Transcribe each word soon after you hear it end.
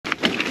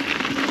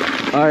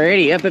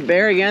Alrighty, up at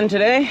Bear again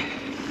today.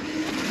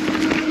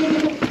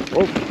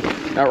 Oh,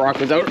 that rock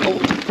was out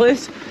of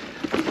place.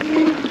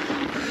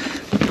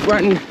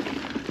 Running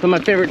some of my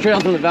favorite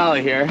trails in the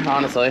valley here,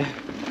 honestly.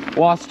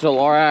 Wasp to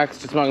Lorax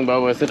to Smoking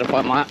Bobo is such a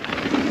fun lap.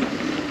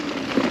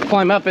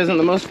 Climb up isn't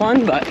the most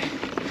fun, but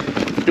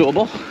it's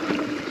doable.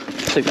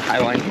 Let's take the high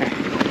line here.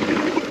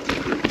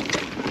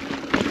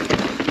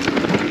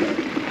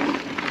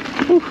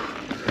 Whew.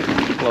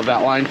 Love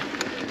that line.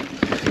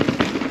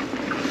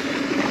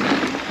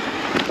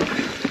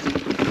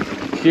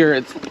 Here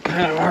it's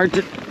kind of hard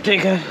to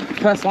take a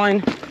fast line,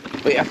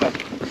 but you have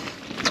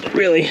to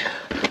really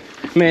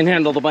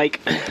manhandle the bike.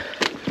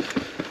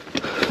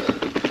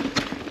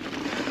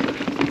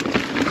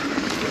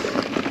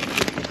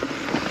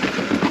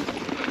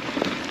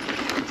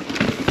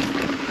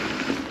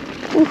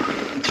 Whew.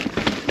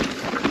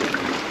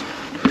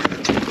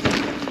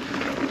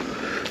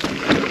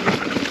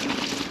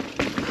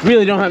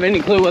 Really don't have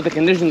any clue what the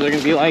conditions are going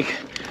to be like,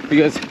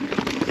 because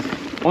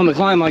on the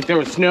climb, like, there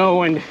was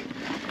snow and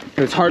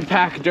it was hard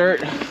packed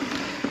dirt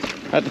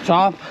at the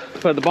top,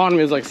 but at the bottom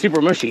it was like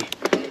super mushy.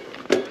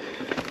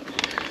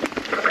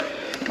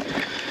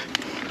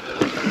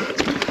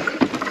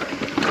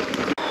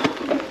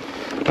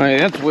 Alright,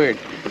 that's weird.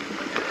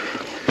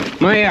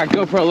 My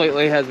GoPro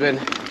lately has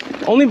been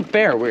only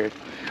Bear weird.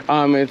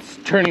 It's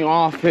turning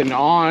off and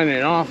on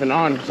and off and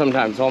on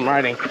sometimes while I'm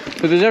riding.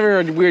 So there's ever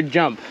a weird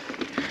jump.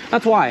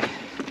 That's why.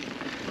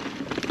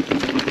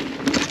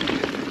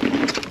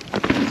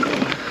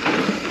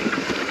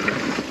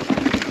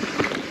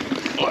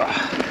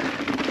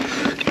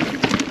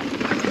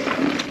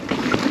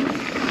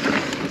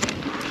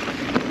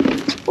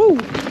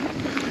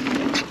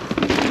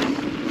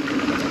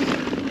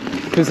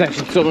 This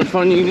section's so much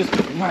fun, you can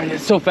just ride it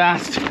so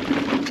fast.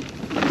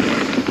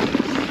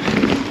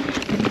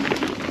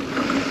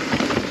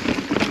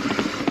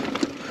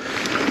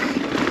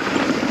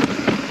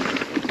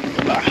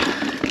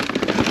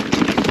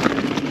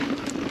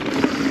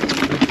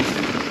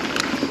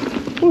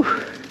 Whew.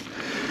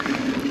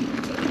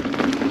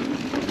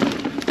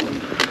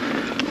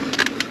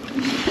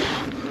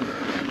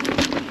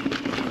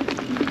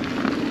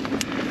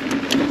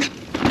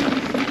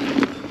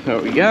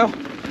 There we go.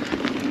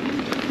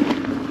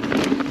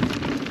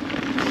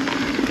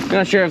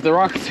 Not sure if the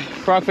rock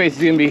face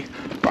is gonna be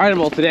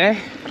rideable today.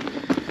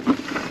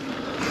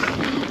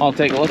 I'll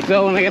take a look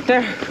though when I get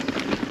there.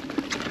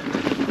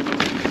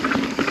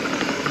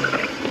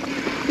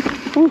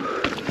 Whew.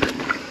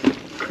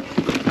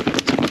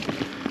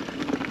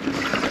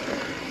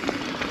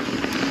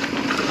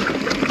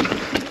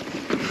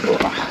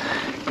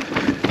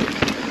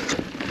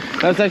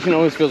 That section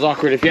always feels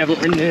awkward if you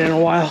haven't ridden it in a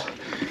while.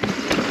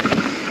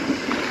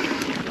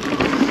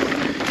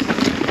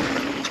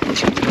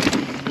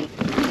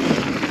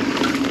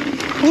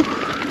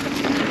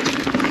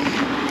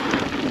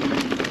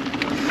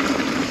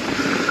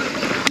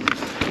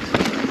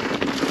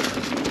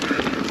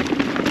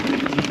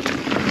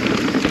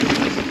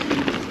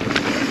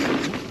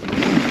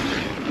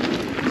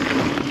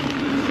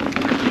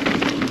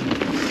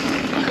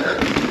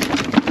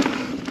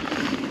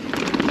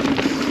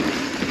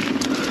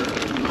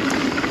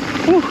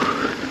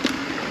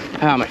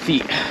 Ah, my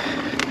feet.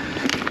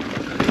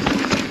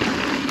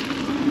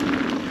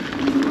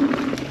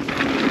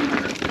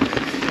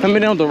 Haven't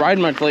been able to ride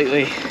much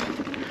lately.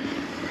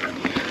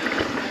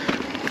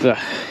 The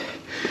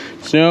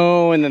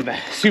snow and then the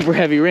super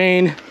heavy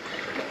rain.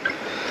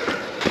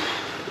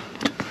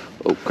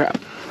 Oh crap.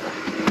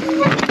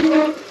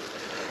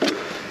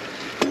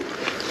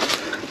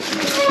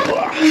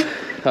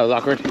 That was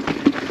awkward.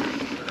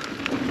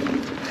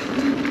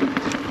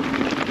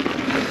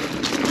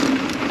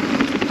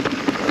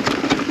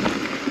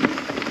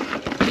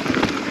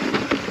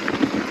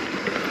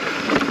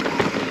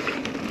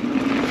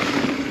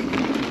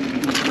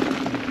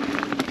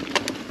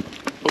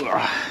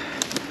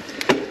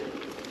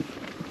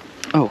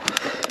 Oh,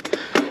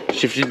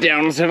 shifted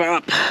down instead of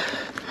up.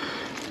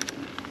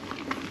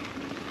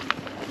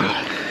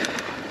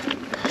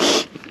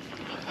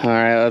 All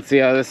right, let's see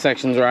how this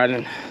section's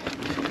riding.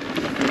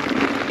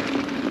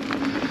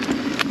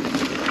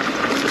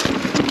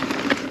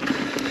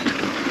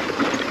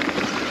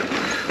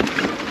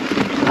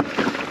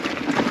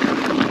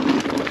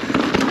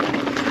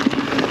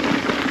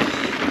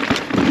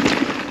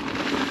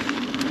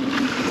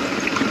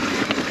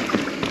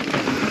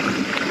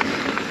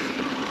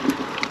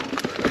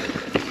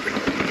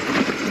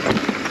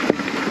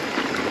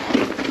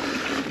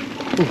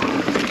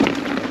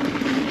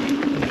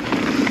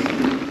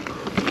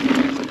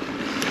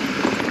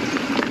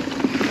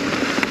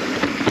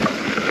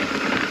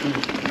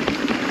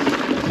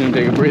 Gonna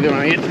take a breather when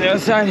I get to the other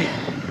side.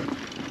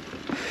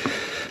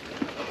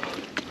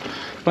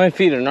 My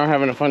feet are not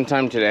having a fun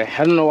time today.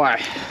 I don't know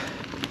why.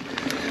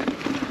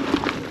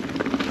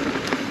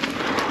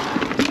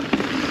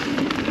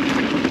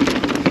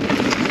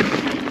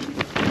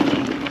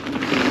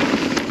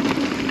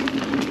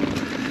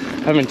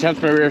 I haven't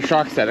tested my rear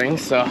shock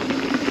settings, so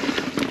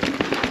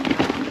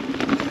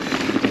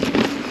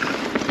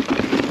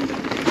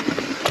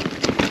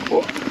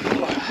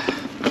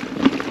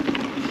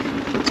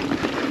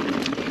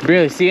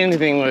barely see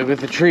anything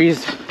with the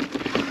trees.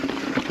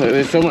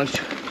 There's so much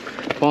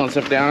falling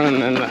stuff down,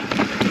 and then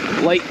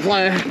the light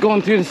flying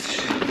going through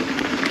this.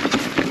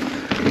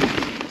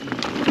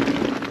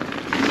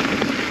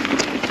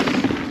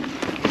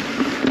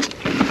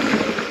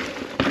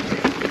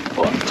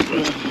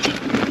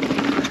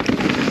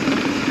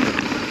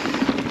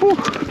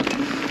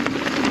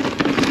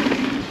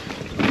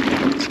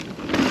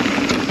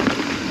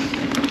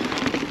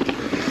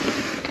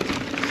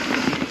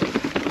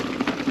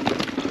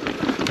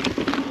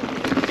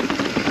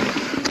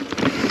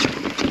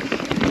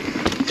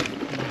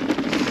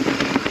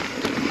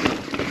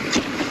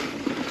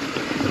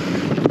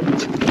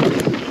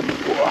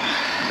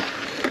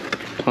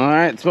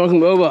 Alright, Smoking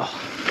Bobo.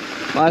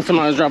 Last time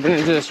I was dropping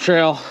into this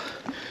trail,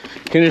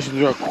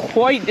 conditions were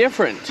quite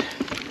different.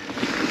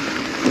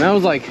 And that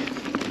was like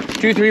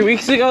 2-3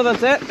 weeks ago,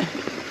 that's it.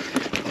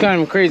 It's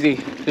kind of crazy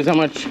just how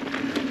much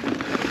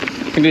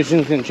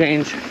conditions can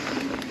change.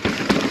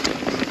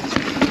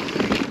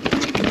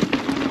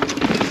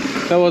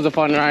 That was a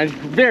fun ride.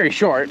 Very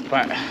short,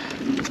 but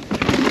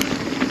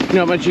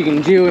not much you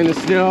can do in the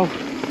snow.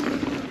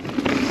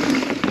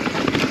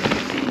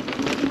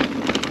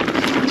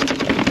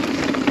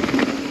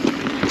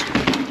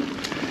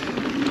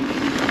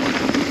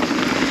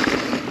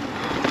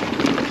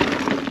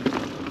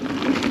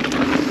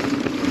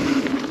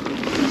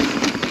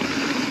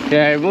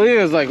 Yeah, I believe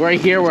it was like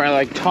right here where I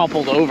like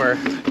toppled over.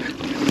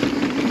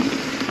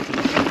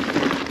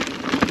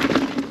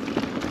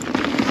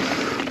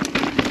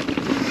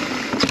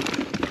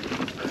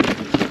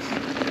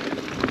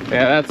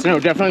 Yeah, that snow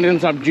definitely didn't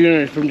stop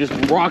Junior from just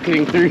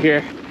rocketing through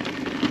here.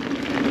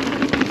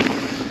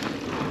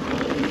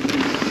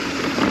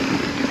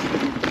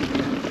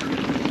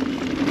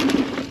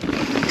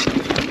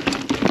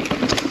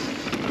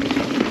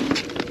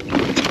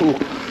 Ooh,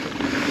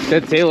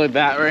 dead sailor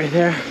bat right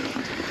there.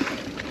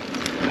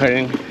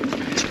 Hiding.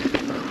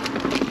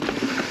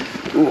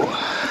 Ooh.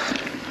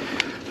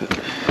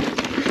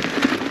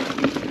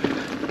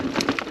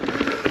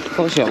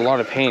 I actually have a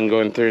lot of pain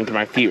going through into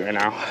my feet right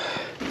now.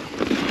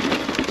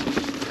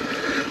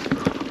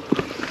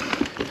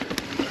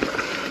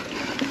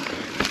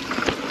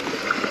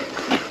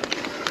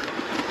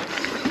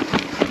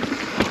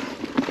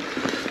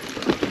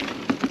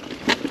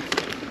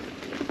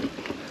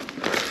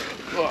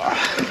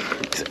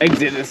 This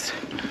exit is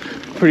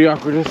pretty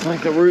awkward. It's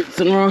like the roots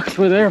and rocks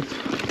were there.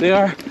 They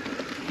are.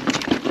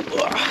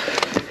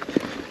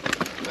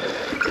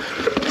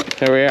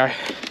 There we are.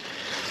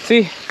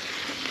 See,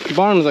 the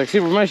bottom is like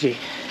super mushy.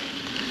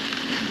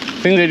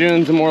 I think they're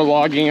doing some more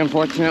logging,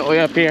 unfortunately,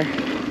 up here.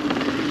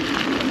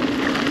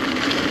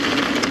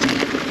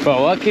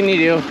 But what can you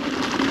do?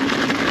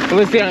 At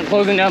least they aren't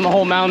closing down the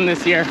whole mountain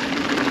this year.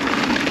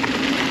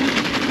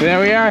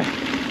 There we are.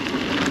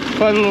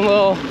 Fun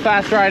little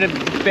fast ride of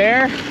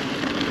Bear.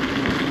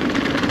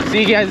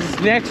 See you guys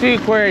next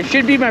week, where it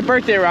should be my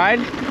birthday ride.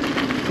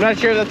 I'm not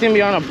sure if that's gonna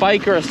be on a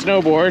bike or a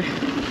snowboard,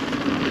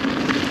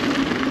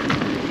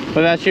 but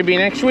that should be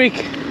next week.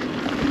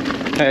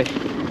 Hey,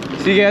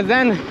 see you guys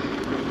then.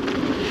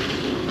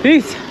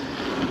 Peace.